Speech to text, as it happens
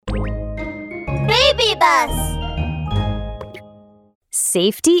Baby Bus.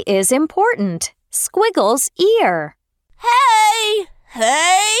 Safety is important. Squiggle's ear. Hey!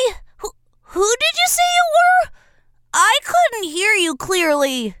 Who did you say you were? I couldn't hear you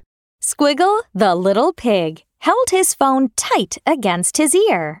clearly. Squiggle, the little pig, held his phone tight against his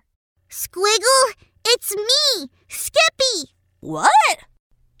ear. Squiggle, it's me, Skippy. What?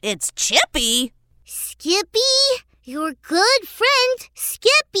 It's Chippy? Skippy, your good friend,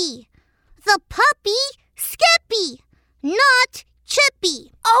 Skippy. The puppy, Skippy, not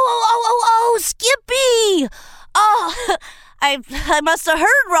Chippy. Oh, Skippy! Oh, I must have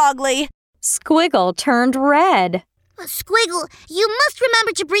heard wrongly. Squiggle turned red. Squiggle, you must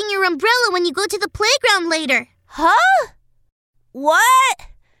remember to bring your umbrella when you go to the playground later. Huh? What?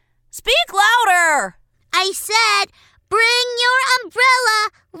 Speak louder. I said, bring your umbrella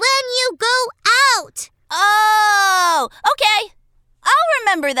when you go out. Oh, okay. I'll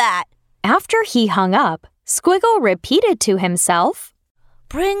remember that. After he hung up, Squiggle repeated to himself,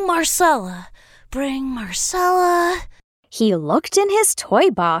 Bring Marcella, bring Marcella. He looked in his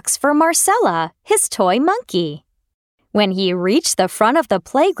toy box for Marcella, his toy monkey. When he reached the front of the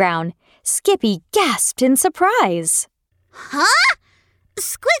playground, Skippy gasped in surprise. Huh?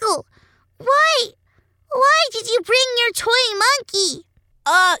 Squiggle, why did you bring your toy monkey?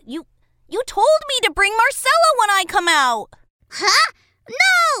 You told me to bring Marcella when I come out. Huh?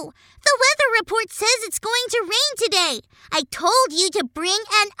 No! The weather report says it's going to rain today. I told you to bring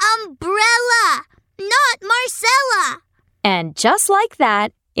an umbrella, not Marcella. And just like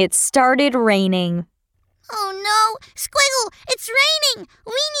that, it started raining. Oh no! Squiggle, it's raining!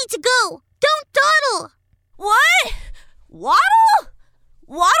 We need to go! Don't dawdle! What? Waddle?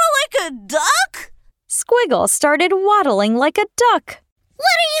 Waddle like a duck? Squiggle started waddling like a duck.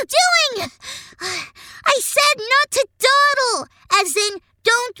 What are you doing? I said not to dawdle, as in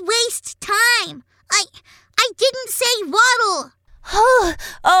don't waste time. I didn't say waddle.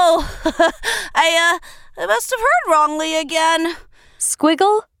 I must have heard wrongly again.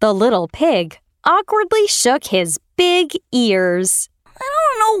 Squiggle, the little pig, awkwardly shook his big ears. I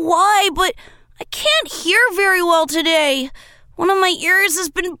don't know why, but I can't hear very well today. One of my ears has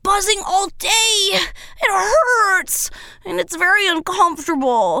been buzzing all day. It hurts, and it's very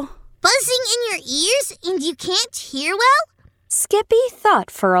uncomfortable. Buzzing in your ears and you can't hear well? Skippy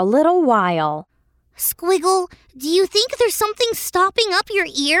thought for a little while. Squiggle, do you think there's something stopping up your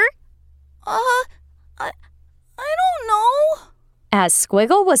ear? I don't know. As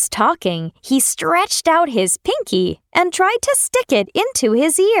Squiggle was talking, he stretched out his pinky and tried to stick it into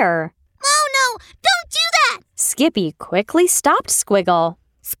his ear. Oh no, don't do that! Skippy quickly stopped Squiggle.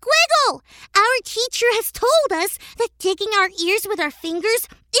 Squiggle! Our teacher has told us that digging our ears with our fingers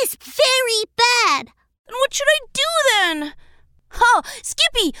is very bad. Then what should I do then? Oh,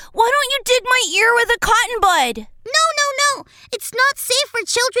 Skippy, why don't you dig my ear with a cotton bud? No. It's not safe for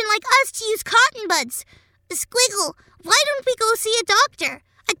children like us to use cotton buds. Squiggle, why don't we go see a doctor?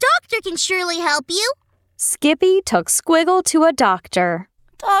 A doctor can surely help you. Skippy took Squiggle to a doctor.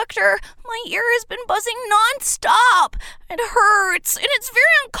 Doctor, my ear has been buzzing nonstop. It hurts, and it's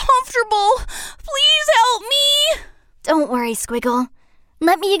very uncomfortable. Please help me. Don't worry, Squiggle.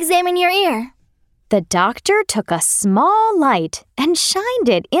 Let me examine your ear. The doctor took a small light and shined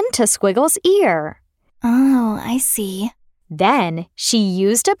it into Squiggle's ear. Oh, I see. Then she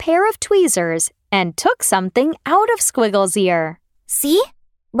used a pair of tweezers and took something out of Squiggle's ear. See?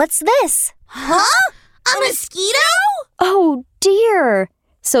 What's this? Huh? A mosquito? Oh, dear.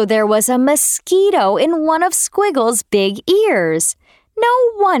 So there was a mosquito in one of Squiggle's big ears.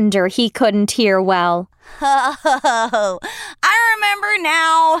 No wonder he couldn't hear well. Oh, I remember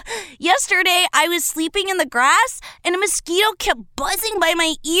now. Yesterday, I was sleeping in the grass, and a mosquito kept buzzing by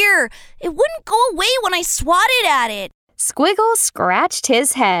my ear. It wouldn't go away when I swatted at it. Squiggle scratched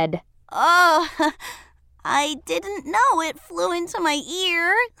his head. Oh, I didn't know it flew into my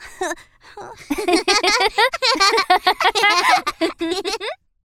ear.